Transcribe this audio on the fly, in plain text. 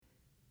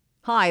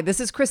Hi, this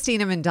is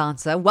Christina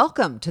Mendonça.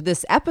 Welcome to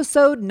this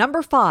episode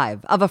number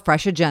 5 of A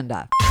Fresh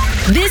Agenda.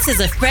 This is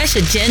A Fresh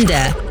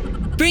Agenda,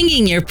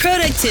 bringing your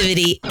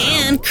productivity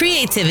and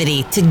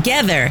creativity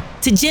together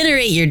to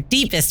generate your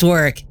deepest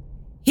work.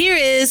 Here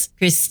is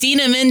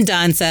Christina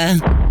Mendonça.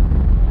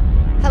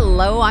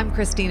 Hello, I'm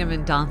Christina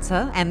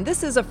Mendonça, and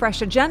this is A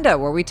Fresh Agenda,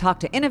 where we talk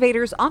to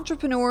innovators,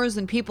 entrepreneurs,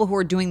 and people who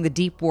are doing the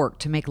deep work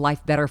to make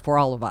life better for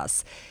all of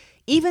us.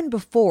 Even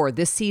before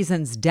this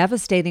season's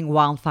devastating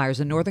wildfires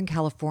in Northern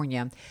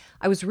California,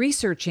 I was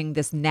researching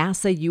this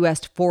NASA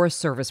U.S. Forest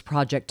Service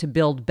project to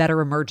build better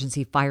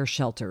emergency fire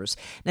shelters.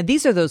 Now,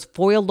 these are those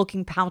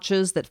foil-looking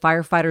pouches that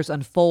firefighters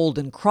unfold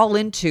and crawl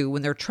into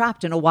when they're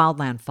trapped in a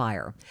wildland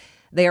fire.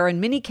 They are, in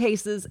many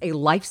cases, a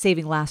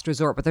life-saving last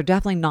resort, but they're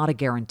definitely not a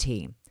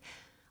guarantee.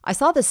 I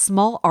saw this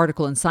small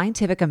article in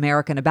Scientific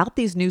American about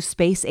these new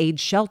space-age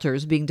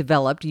shelters being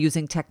developed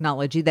using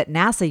technology that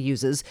NASA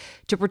uses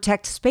to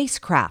protect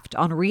spacecraft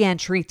on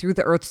re-entry through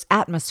the Earth's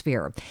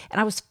atmosphere.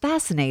 And I was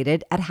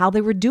fascinated at how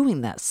they were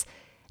doing this.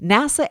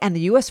 NASA and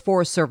the U.S.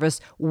 Forest Service,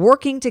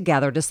 working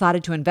together,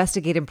 decided to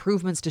investigate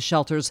improvements to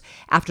shelters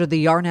after the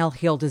Yarnell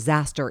Hill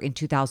disaster in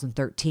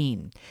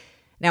 2013.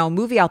 Now, a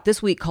movie out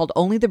this week called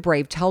Only the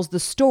Brave tells the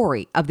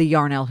story of the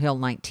Yarnell Hill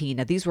 19.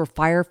 Now, these were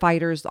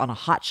firefighters on a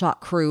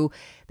hotshot crew.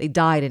 They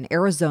died in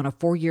Arizona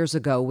 4 years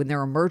ago when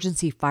their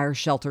emergency fire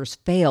shelters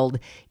failed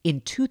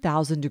in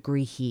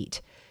 2,000-degree heat.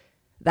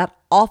 That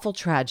awful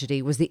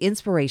tragedy was the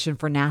inspiration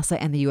for NASA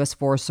and the U.S.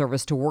 Forest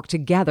Service to work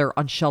together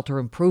on shelter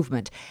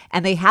improvement.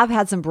 And they have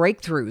had some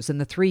breakthroughs in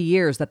the 3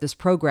 years that this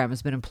program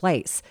has been in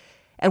place.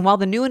 And while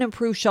the new and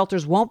improved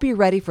shelters won't be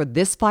ready for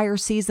this fire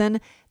season,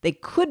 they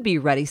could be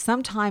ready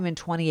sometime in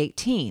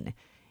 2018.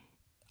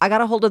 I got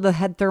a hold of the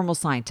head thermal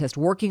scientist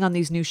working on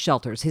these new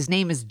shelters. His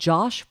name is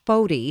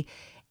JoshFody,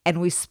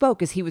 and we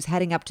spoke as he was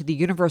heading up to the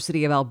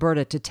University of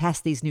Alberta to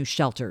test these new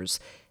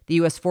shelters. The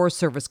U.S. Forest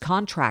Service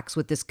contracts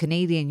with this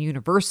Canadian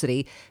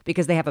university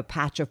because they have a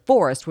patch of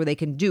forest where they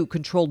can do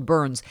controlled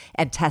burns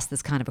and test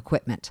this kind of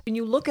equipment. When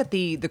you look at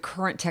the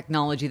current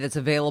technology that's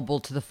available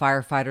to the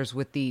firefighters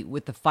with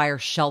the fire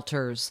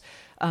shelters,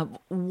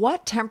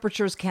 what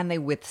temperatures can they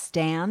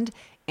withstand,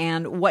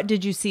 and what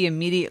did you see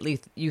immediately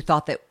you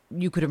thought that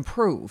you could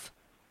improve?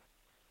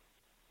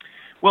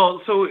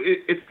 Well, so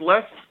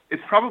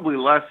it's probably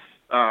less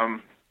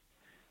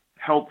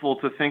helpful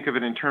to think of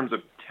it in terms of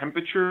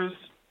temperatures.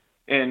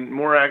 And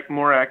more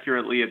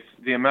accurately, it's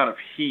the amount of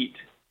heat,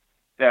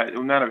 the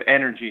amount of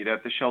energy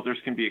that the shelters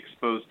can be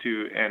exposed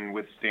to and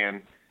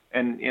withstand.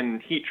 And in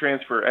heat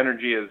transfer,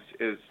 energy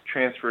is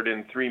transferred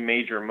in 3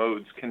 major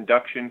modes: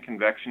 conduction,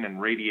 convection, and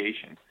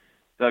radiation.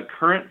 The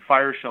current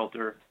fire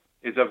shelter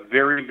is a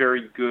very,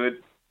 very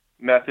good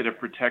method of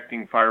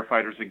protecting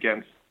firefighters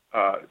against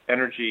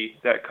energy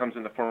that comes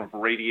in the form of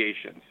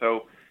radiation.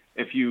 So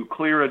if you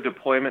clear a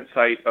deployment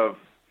site of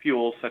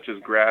fuels such as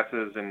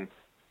grasses and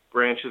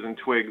branches and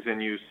twigs,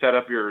 and you set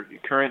up your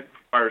current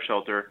fire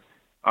shelter,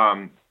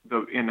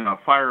 in a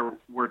fire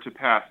were to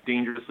pass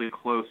dangerously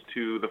close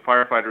to the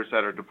firefighters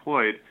that are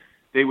deployed,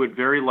 they would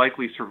very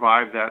likely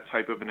survive that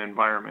type of an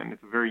environment.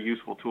 It's a very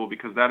useful tool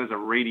because that is a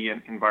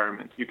radiant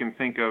environment. You can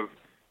think of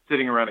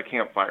sitting around a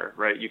campfire,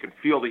 right? You can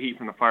feel the heat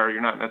from the fire.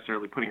 You're not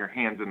necessarily putting your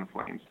hands in the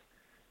flames.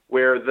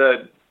 Where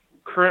the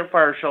current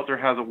fire shelter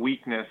has a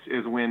weakness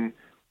is when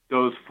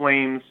those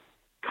flames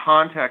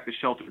contact the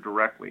shelter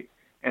directly.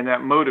 And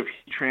that mode of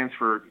heat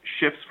transfer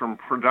shifts from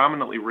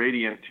predominantly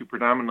radiant to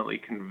predominantly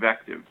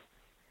convective.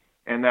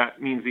 And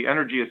that means the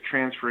energy is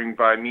transferring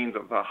by means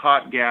of the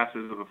hot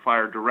gases of the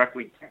fire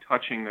directly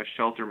touching the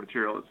shelter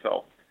material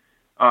itself.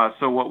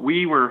 So what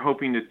we were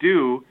hoping to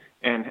do,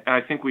 and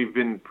I think we've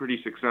been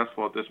pretty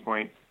successful at this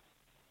point,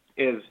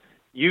 is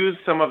use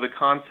some of the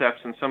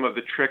concepts and some of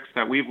the tricks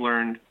that we've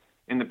learned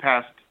in the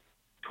past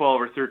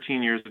 12 or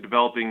 13 years of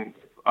developing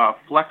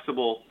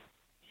flexible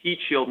heat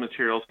shield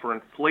materials for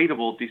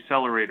inflatable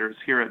decelerators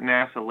here at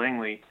NASA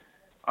Langley,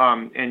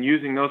 and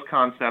using those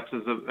concepts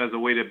as a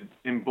way to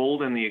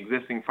embolden the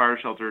existing fire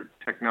shelter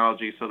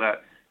technology so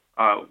that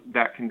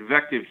that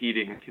convective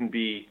heating can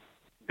be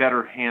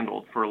better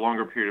handled for a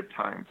longer period of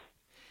time.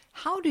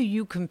 How do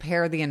you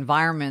compare the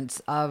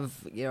environments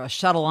of a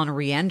shuttle on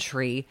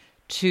re-entry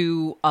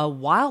to a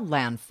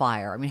wildland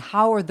fire? I mean,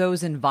 how are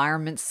those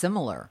environments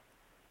similar?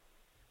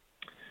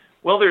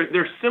 Well,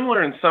 they're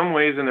similar in some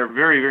ways, and they're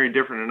very, very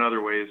different in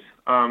other ways.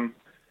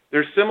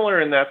 They're similar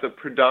in that the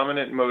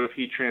predominant mode of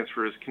heat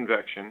transfer is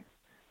convection.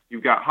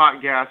 You've got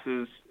hot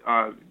gases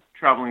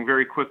traveling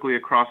very quickly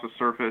across the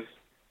surface,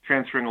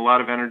 transferring a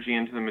lot of energy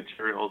into the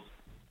materials.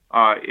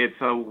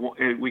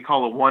 We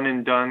call a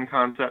one-and-done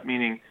concept,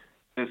 meaning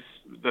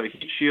the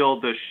heat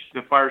shield,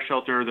 the fire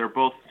shelter, they're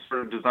both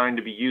sort of designed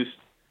to be used,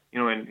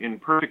 in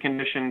perfect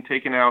condition,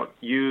 taken out,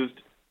 used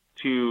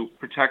to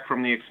protect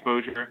from the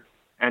exposure,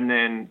 and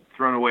then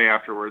thrown away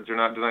afterwards. They're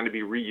not designed to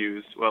be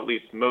reused. Well, at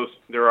least most.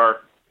 There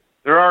are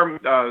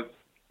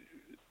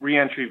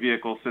re-entry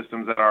vehicle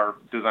systems that are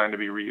designed to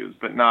be reused,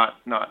 but not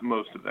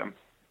most of them.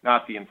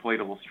 Not the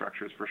inflatable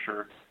structures for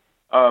sure.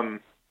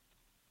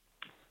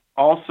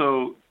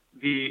 Also,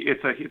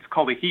 it's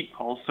called a heat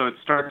pulse. So it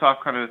starts off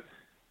kind of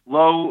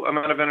low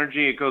amount of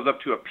energy. It goes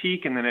up to a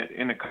peak, and then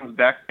it comes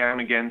back down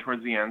again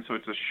towards the end. So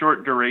it's a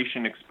short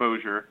duration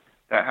exposure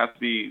that has to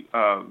be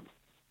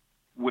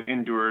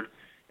endured.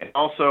 And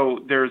also,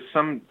 there's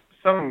something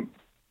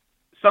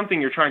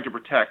you're trying to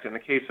protect. In the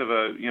case of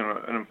an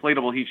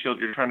inflatable heat shield,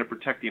 you're trying to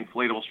protect the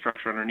inflatable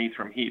structure underneath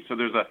from heat. So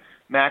there's a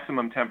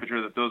maximum temperature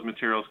that those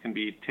materials can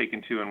be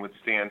taken to and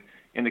withstand.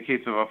 In the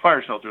case of a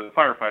fire shelter, the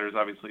firefighters,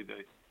 obviously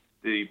the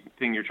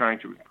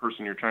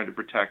person you're trying to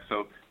protect.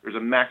 So there's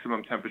a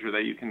maximum temperature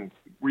that you can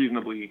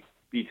reasonably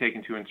be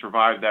taken to and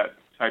survive that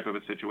type of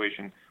a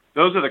situation.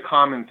 Those are the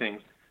common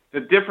things. The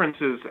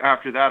differences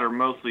after that are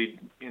mostly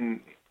in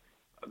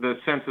the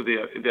sense of the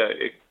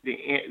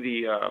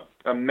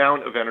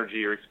amount of energy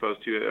you're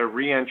exposed to. A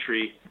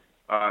reentry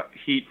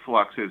heat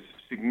flux is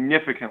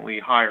significantly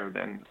higher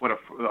than what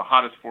the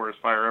hottest forest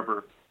fire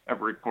ever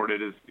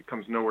recorded is. It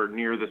comes nowhere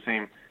near the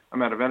same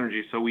amount of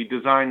energy. So we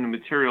design the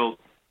materials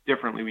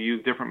differently. We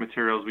use different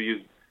materials. We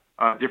use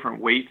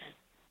different weights.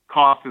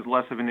 Cost is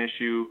less of an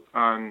issue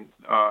on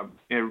a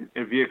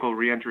vehicle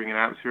reentering an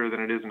atmosphere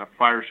than it is in a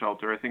fire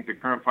shelter. I think the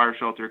current fire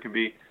shelter can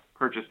be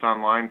purchased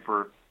online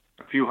for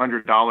a few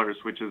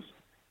 $100s, which is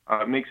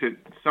makes it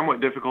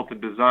somewhat difficult to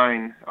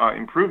design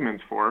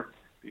improvements for,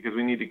 because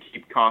we need to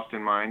keep cost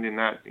in mind in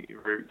that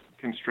very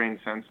constrained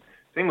sense.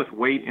 Same with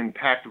weight and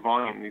packed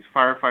volume. These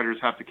firefighters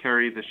have to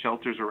carry the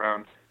shelters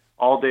around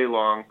all day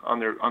long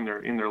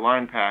in their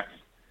line packs,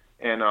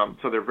 and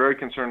so they're very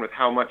concerned with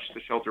how much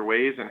the shelter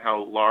weighs and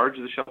how large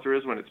the shelter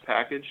is when it's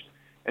packaged.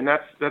 And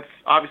that's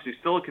obviously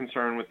still a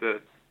concern with the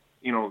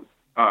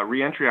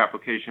reentry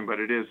application, but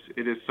it is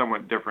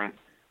somewhat different.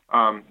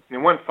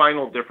 And one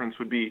final difference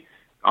would be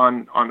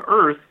on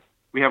Earth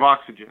we have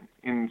oxygen.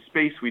 In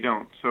space we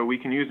don't. So we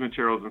can use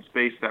materials in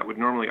space that would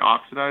normally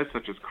oxidize,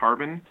 such as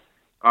carbon.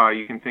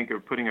 You can think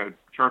of putting a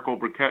charcoal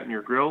briquette in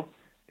your grill.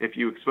 If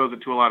you expose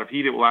it to a lot of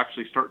heat, it will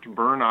actually start to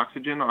burn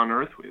oxygen on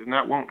Earth, and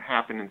that won't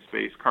happen in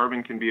space.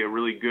 Carbon can be a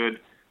really good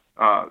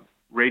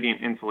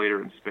radiant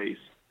insulator in space.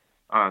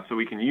 So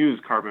we can use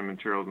carbon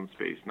materials in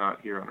space,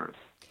 not here on Earth.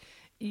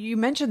 You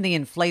mentioned the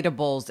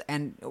inflatables,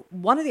 and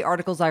one of the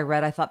articles I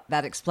read, I thought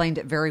that explained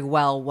it very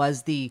well,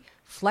 was the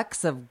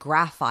flecks of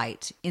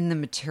graphite in the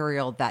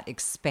material that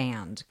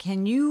expand.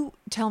 Can you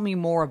tell me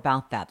more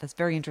about that? That's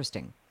very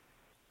interesting.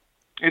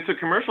 It's a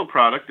commercial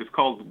product. It's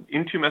called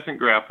intumescent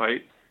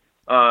graphite.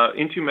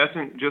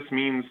 Intumescent just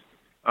means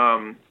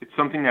it's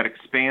something that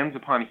expands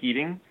upon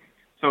heating.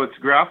 So it's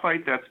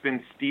graphite that's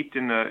been steeped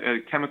in a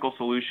chemical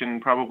solution.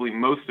 Probably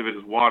most of it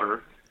is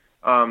water.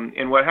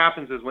 And what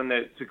happens is when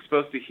it's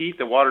exposed to heat,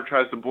 the water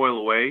tries to boil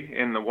away,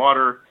 and the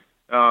water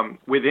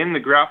within the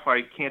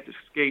graphite can't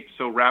escape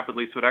so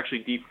rapidly, so it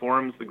actually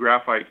deforms the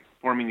graphite,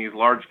 forming these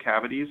large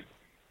cavities,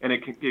 and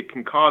it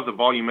can cause a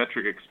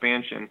volumetric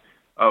expansion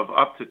of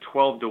up to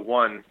 12 to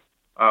 1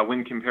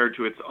 when compared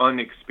to its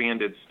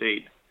unexpanded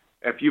state.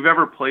 If you've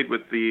ever played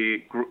with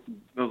those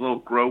little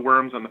grow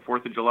worms on the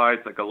 4th of July,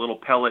 it's like a little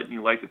pellet, and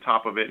you light the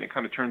top of it, and it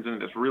kind of turns into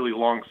this really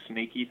long,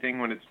 snaky thing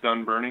when it's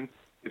done burning.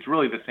 It's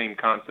really the same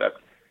concept.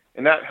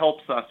 And that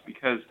helps us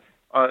because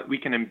we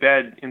can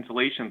embed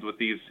insulations with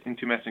these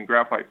intumescent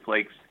graphite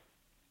flakes.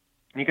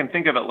 You can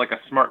think of it like a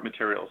smart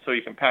material. So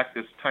you can pack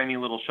this tiny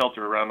little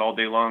shelter around all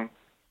day long,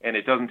 and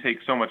it doesn't take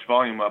so much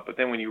volume up. But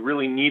then when you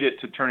really need it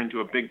to turn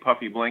into a big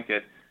puffy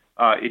blanket,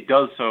 it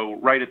does so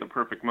right at the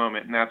perfect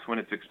moment, and that's when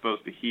it's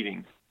exposed to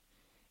heating.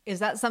 Is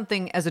that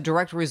something as a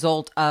direct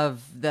result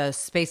of the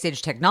space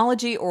age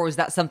technology, or is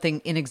that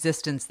something in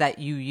existence that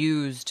you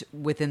used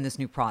within this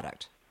new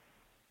product?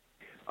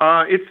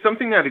 It's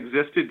something that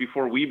existed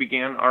before we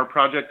began our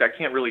project. I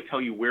can't really tell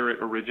you where it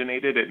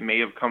originated. It may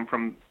have come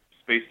from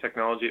space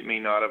technology. It may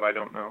not have. I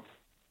don't know.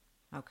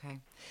 Okay.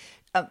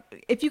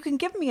 If you can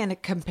give me a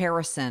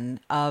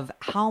comparison of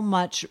how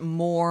much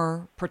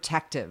more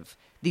protective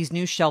these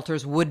new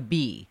shelters would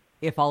be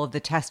if all of the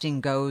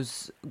testing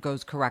goes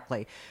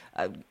correctly.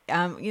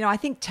 I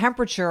think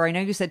temperature, I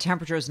know you said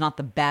temperature is not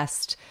the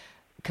best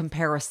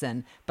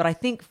comparison, but I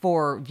think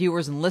for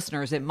viewers and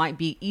listeners, it might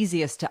be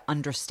easiest to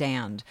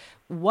understand.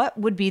 What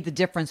would be the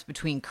difference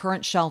between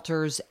current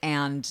shelters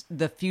and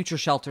the future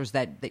shelters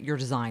that you're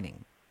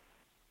designing?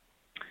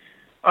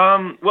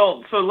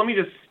 Well, so let me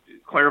just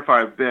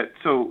clarify a bit.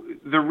 So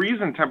the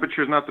reason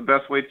temperature is not the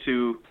best way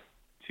to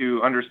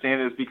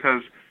understand it is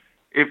because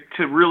if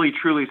to really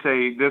truly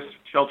say this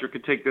shelter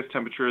could take this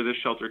temperature, this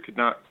shelter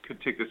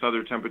could take this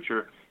other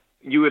temperature,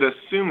 you would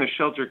assume the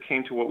shelter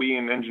came to what we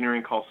in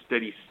engineering call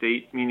steady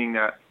state, meaning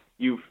that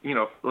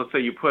let's say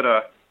you put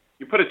a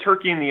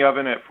turkey in the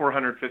oven at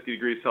 450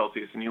 degrees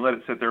Celsius and you let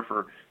it sit there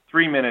for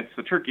 3 minutes.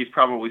 The turkey's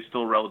probably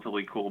still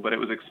relatively cool, but it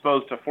was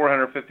exposed to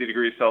 450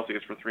 degrees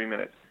Celsius for 3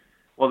 minutes.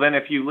 Well, then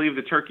if you leave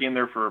the turkey in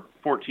there for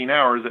 14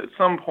 hours, at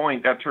some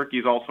point that turkey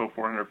is also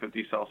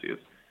 450 Celsius.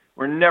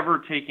 We're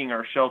never taking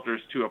our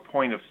shelters to a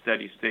point of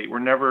steady state. We're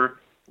never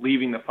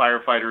leaving the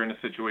firefighter in a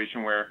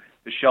situation where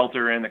the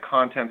shelter and the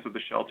contents of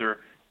the shelter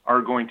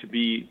are going to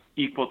be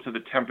equal to the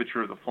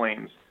temperature of the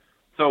flames.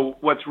 So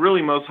what's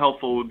really most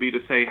helpful would be to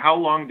say, how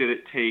long did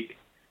it take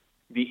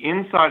the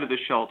inside of the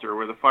shelter,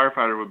 where the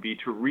firefighter would be,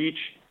 to reach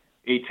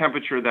a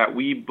temperature that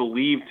we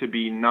believe to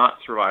be not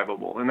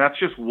survivable? And that's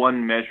just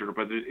one measure,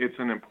 but it's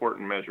an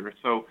important measure.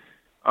 So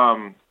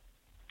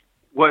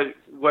what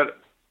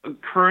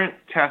current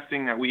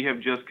testing that we have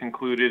just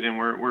concluded, and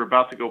we're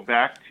about to go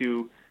back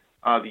to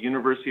the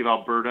University of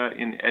Alberta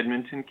in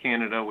Edmonton,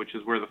 Canada, which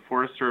is where the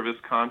Forest Service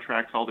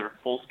contracts all their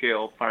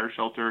full-scale fire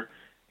shelter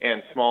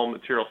and small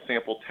material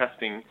sample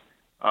testing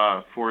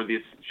for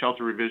this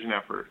shelter revision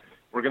effort.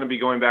 We're going to be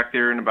going back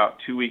there in about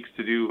 2 weeks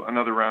to do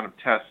another round of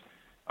tests.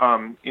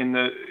 In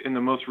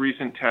the most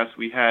recent test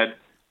we had,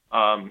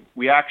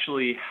 we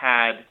actually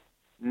had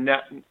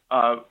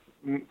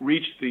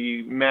reached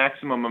the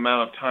maximum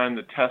amount of time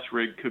the test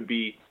rig could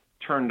be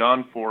turned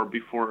on for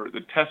before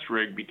the test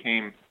rig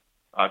became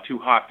too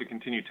hot to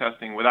continue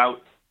testing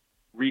without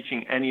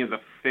reaching any of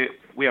the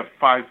we have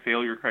 5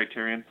 failure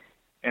criterion,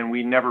 and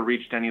we never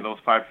reached any of those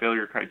 5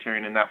 failure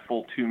criterion in that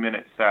full 2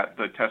 minutes that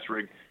the test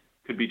rig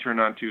could be turned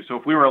on to. So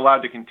if we were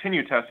allowed to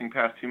continue testing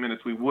past 2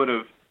 minutes, we would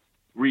have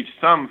reached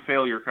some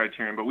failure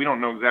criterion, but we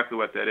don't know exactly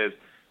what that is.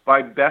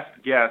 By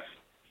best guess,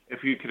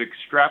 if you could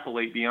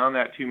extrapolate beyond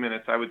that 2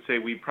 minutes, I would say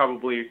we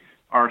probably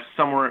are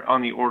somewhere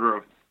on the order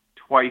of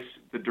twice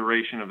the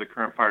duration of the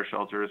current fire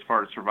shelter as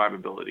far as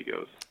survivability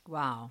goes.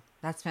 Wow,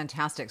 that's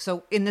fantastic.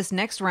 So in this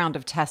next round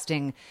of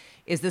testing,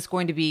 is this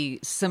going to be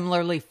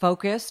similarly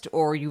focused,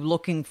 or are you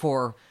looking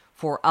for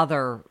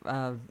other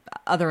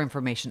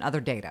information, other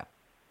data?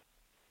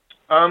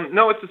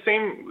 No, it's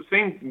the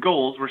same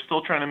goals. We're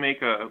still trying to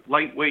make a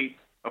lightweight,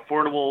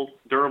 affordable,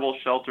 durable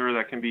shelter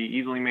that can be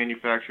easily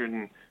manufactured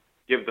and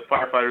give the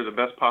firefighter the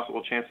best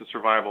possible chance of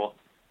survival.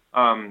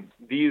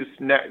 This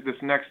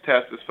next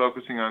test is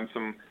focusing on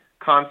some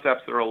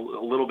concepts that are a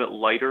little bit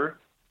lighter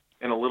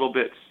and a little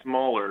bit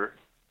smaller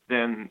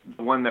than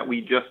the one that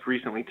we just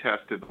recently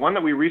tested. The one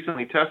that we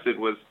recently tested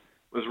was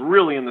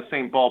really in the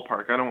same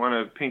ballpark. I don't want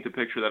to paint the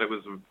picture that it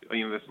was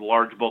this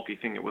large, bulky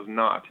thing. It was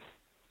not.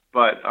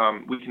 But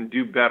we can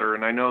do better.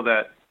 And I know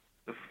that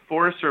the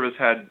Forest Service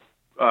had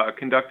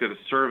conducted a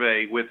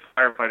survey with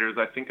firefighters,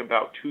 I think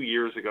about 2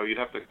 years ago. You'd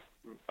have to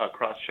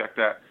cross-check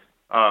that.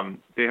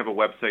 They have a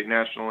website,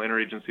 National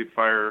Interagency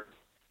Fire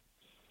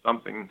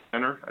something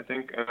Center, I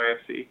think,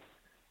 NIFC.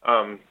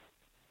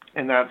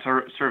 And that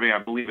survey,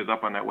 I believe, is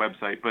up on that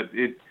website. But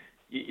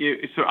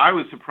so I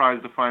was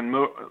surprised to find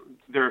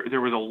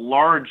there was a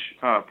large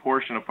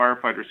portion of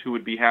firefighters who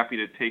would be happy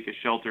to take a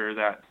shelter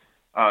that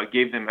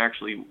gave them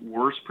actually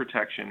worse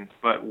protection,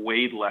 but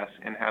weighed less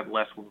and had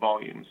less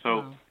volume.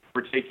 So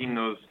we're taking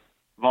those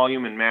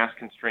volume and mass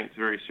constraints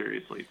very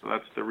seriously. So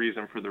that's the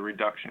reason for the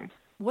reduction.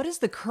 What is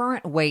the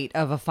current weight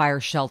of a fire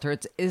shelter?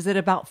 Is it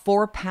about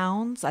 4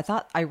 pounds? I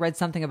thought I read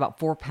something about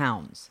 4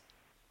 pounds.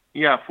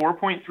 Yeah,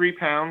 4.3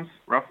 pounds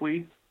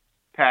roughly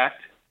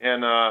packed,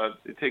 and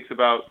it takes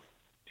about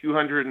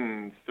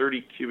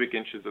 230 cubic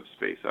inches of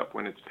space up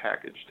when it's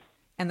packaged.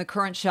 And the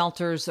current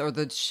shelters, or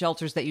the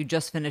shelters that you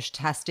just finished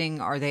testing,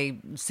 are they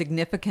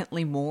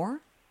significantly more?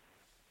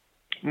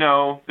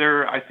 No,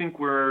 I think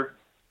we're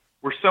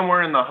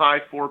somewhere in the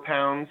high 4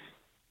 pounds.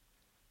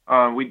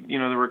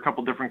 There were a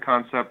couple different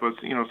concepts, but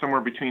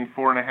somewhere between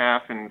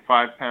 4.5 and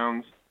 5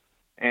 pounds.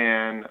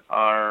 And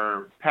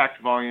our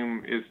packed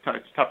volume it's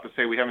tough to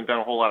say. We haven't done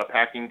a whole lot of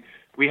packing.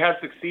 We have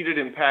succeeded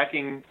in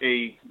packing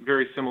a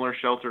very similar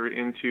shelter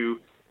into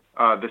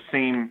the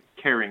same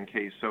carrying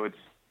case, so it's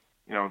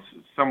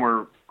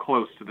somewhere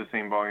close to the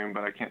same volume,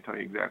 but I can't tell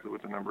you exactly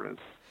what the number is.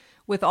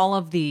 With all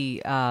of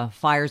the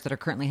fires that are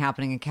currently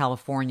happening in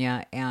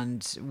California,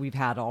 and we've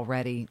had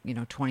already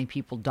 20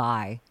 people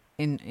die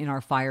in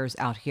our fires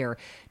out here,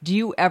 do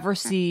you ever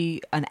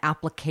see an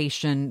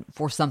application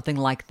for something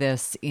like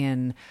this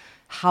in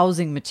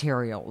housing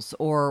materials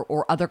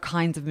or other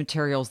kinds of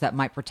materials that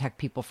might protect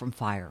people from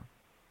fire?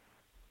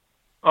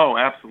 Oh,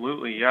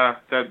 absolutely, yeah.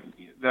 That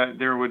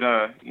there would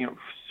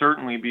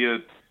certainly be a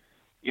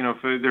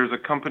if there's a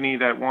company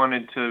that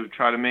wanted to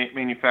try to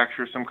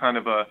manufacture some kind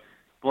of a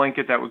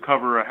blanket that would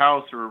cover a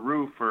house or a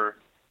roof or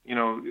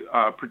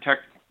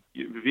protect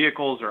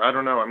vehicles, or I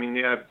don't know. I mean,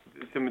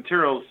 the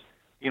materials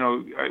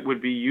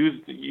would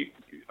be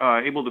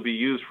able to be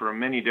used for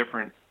many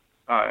different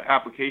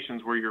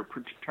applications where you're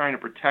trying to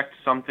protect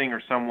something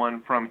or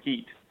someone from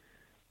heat.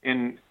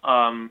 And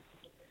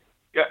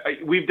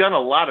we've done a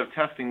lot of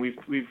testing.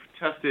 We've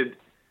tested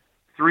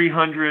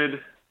 300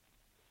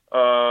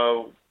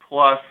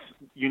 plus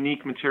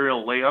unique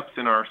material layups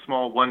in our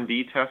small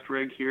 1D test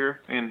rig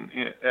here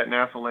at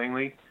NASA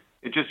Langley.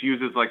 It just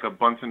uses like a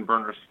Bunsen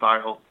burner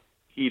style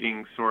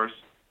heating source.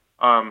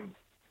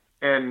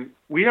 And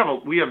we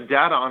have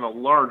data on a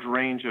large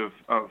range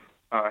of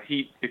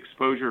heat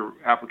exposure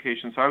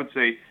applications. So I would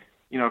say,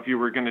 if you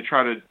were going to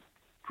try to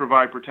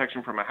provide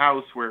protection from a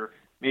house where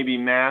maybe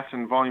mass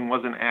and volume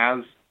wasn't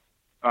as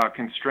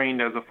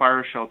constrained as a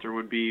fire shelter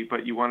would be,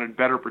 but you wanted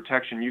better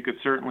protection, you could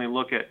certainly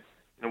look at,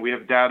 we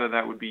have data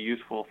that would be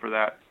useful for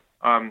that.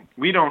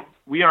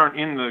 We aren't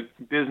in the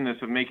business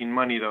of making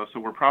money though, so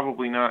we're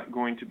probably not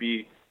going to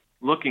be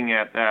looking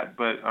at that.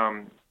 But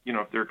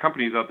if there are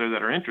companies out there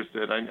that are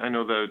interested, I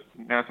know that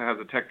NASA has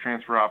a tech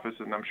transfer office,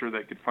 and I'm sure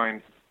they could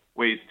find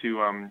ways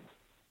to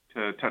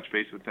touch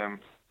base with them.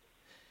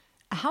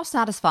 How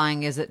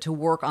satisfying is it to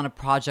work on a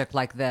project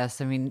like this?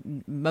 I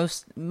mean,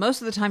 most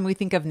of the time we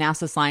think of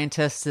NASA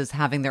scientists as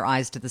having their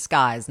eyes to the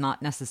skies,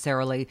 not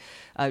necessarily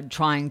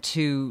trying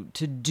to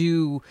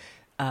do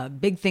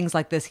big things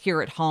like this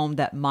here at home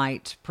that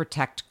might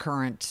protect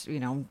current,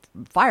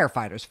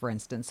 firefighters, for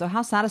instance. So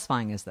how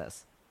satisfying is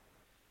this?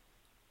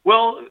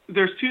 Well,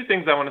 there's two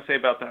things I want to say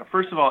about that.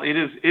 First of all, it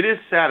is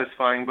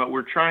satisfying, but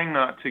I'm trying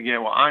not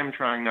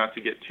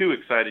to get too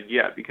excited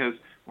yet, because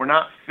we're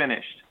not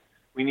finished.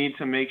 We need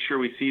to make sure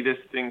we see this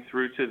thing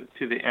through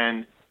to the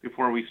end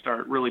before we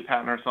start really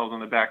patting ourselves on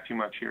the back too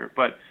much here.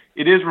 But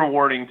it is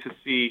rewarding to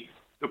see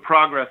the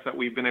progress that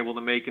we've been able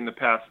to make in the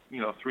past,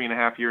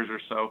 3.5 years or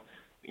so,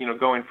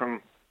 going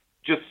from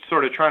just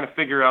sort of trying to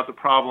figure out the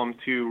problem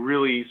to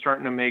really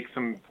starting to make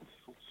some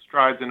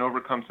strides and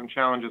overcome some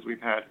challenges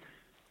we've had.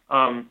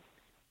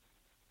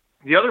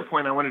 The other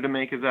point I wanted to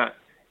make is that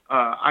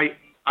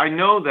I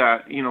know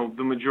that,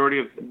 the majority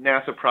of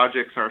NASA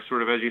projects are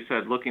sort of, as you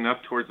said, looking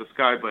up towards the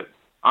sky, but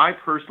I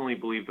personally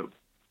believe the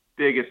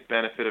biggest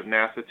benefit of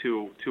NASA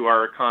to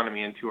our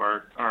economy and to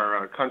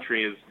our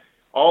country is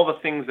all the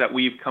things that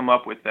we've come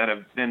up with that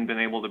have then been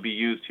able to be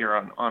used here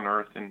on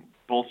Earth and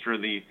bolster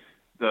the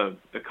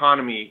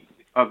economy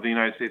of the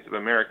United States of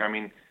America. I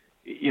mean,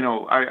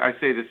 I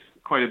say this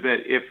quite a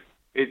bit.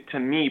 To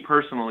me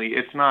personally,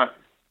 it's not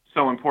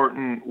so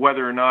important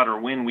whether or not or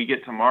when we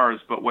get to Mars,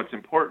 but what's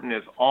important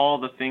is all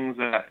the things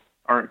that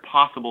are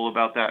impossible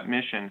about that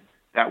mission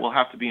that will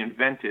have to be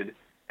invented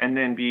and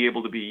then be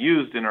able to be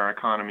used in our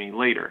economy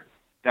later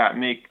that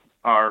make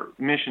our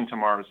mission to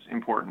Mars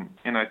important.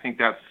 And I think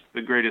that's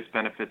the greatest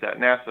benefit that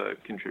NASA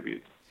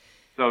contributes.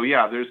 So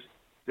yeah,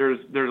 there's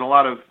a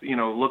lot of,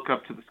 look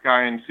up to the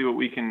sky and see what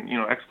we can,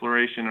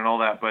 exploration and all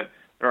that, but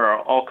there are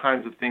all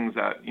kinds of things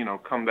that,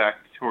 come back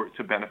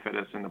to benefit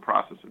us in the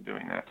process of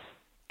doing that.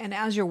 And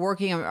as you're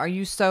working, are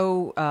you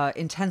so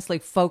intensely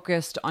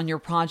focused on your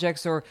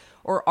projects, or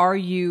are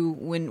you,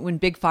 when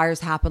big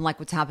fires happen, like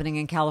what's happening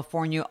in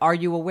California, are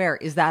you aware?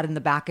 Is that in the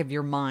back of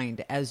your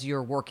mind as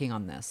you're working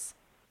on this?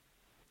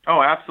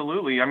 Oh,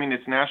 absolutely. I mean,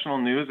 it's national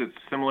news. It's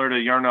similar to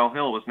Yarnell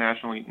Hill was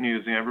national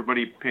news.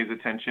 Everybody pays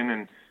attention,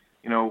 and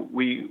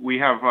we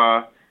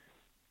have.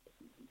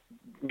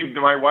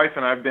 My wife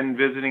and I have been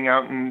visiting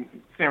out in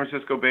San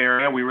Francisco Bay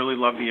Area. We really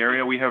love the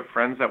area. We have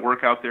friends that work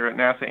out there at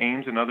NASA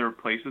Ames and other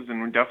places, and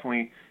we're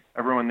definitely,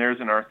 everyone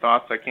there's in our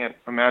thoughts. I can't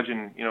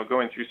imagine,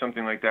 going through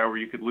something like that where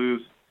you could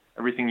lose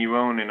everything you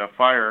own in a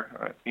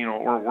fire,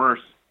 or worse.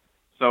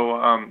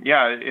 So,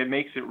 it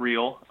makes it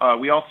real.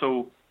 We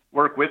also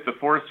work with the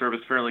Forest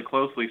Service fairly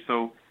closely.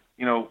 So,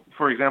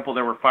 for example,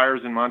 there were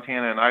fires in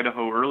Montana and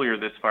Idaho earlier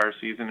this fire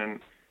season, and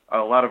a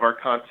lot of our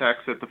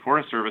contacts at the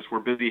Forest Service were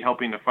busy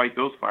helping to fight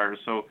those fires.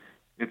 So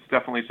it's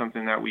definitely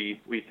something that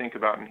we think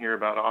about and hear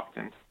about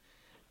often.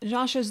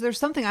 Josh, is there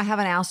something I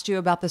haven't asked you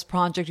about this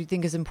project you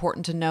think is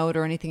important to note,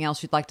 or anything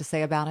else you'd like to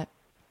say about it?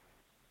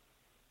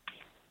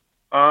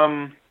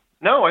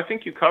 No, I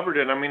think you covered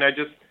it. I mean, I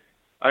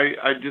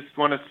just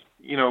want to,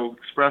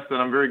 express that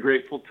I'm very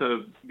grateful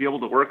to be able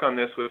to work on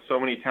this with so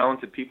many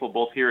talented people,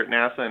 both here at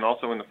NASA and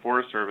also in the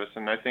Forest Service.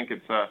 And I think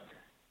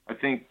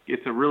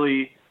it's a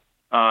really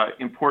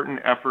important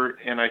effort,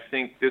 and I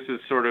think this is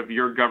sort of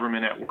your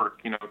government at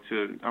work. I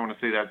want to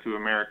say that to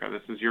America.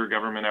 This is your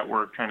government at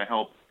work trying to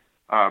help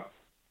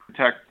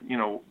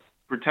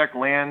protect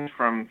land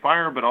from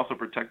fire, but also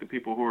protect the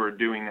people who are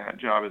doing that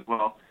job as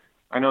well.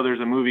 I know there's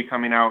a movie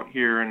coming out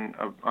here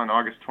on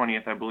August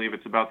 20th, I believe.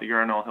 It's about the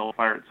Yarnell Hill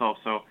fire itself.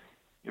 So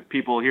if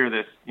people hear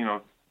this,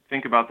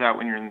 think about that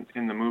when you're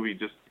in the movie.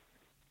 Just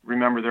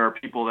remember there are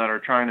people that are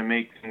trying to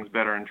make things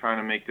better and trying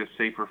to make this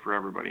safer for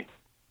everybody.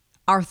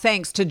 Our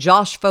thanks to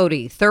Josh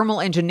Fody,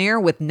 thermal engineer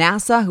with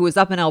NASA, who is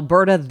up in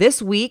Alberta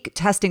this week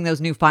testing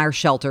those new fire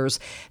shelters.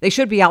 They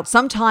should be out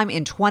sometime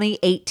in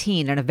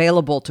 2018 and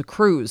available to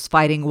crews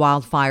fighting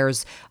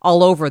wildfires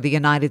all over the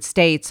United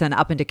States and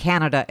up into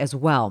Canada as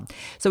well.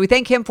 So we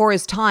thank him for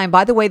his time.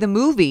 By the way, the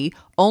movie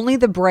Only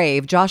the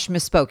Brave, Josh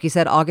misspoke. He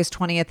said August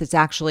 20th. It's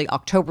actually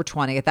October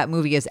 20th. That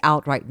movie is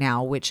out right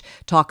now, which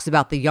talks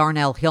about the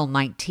Yarnell Hill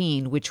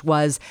 19, which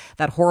was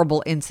that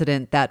horrible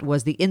incident that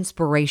was the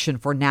inspiration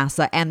for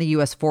NASA and the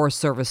U.S. Forest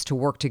Service to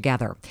work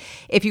together.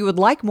 If you would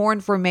like more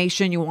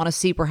information, you want to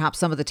see perhaps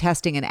some of the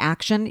testing in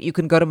action, you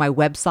can go to my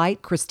website,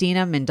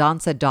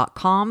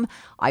 ChristinaMendonca.com.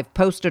 I've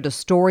posted a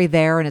story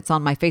there, and it's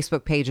on my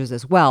Facebook pages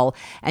as well,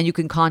 and you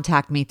can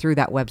contact me through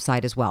that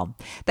website as well.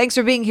 Thanks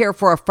for being here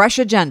for a fresh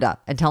agenda.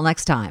 Until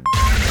next time.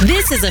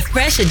 This is a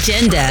fresh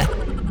agenda,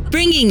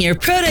 bringing your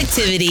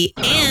productivity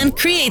and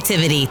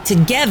creativity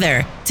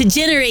together to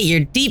generate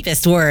your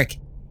deepest work.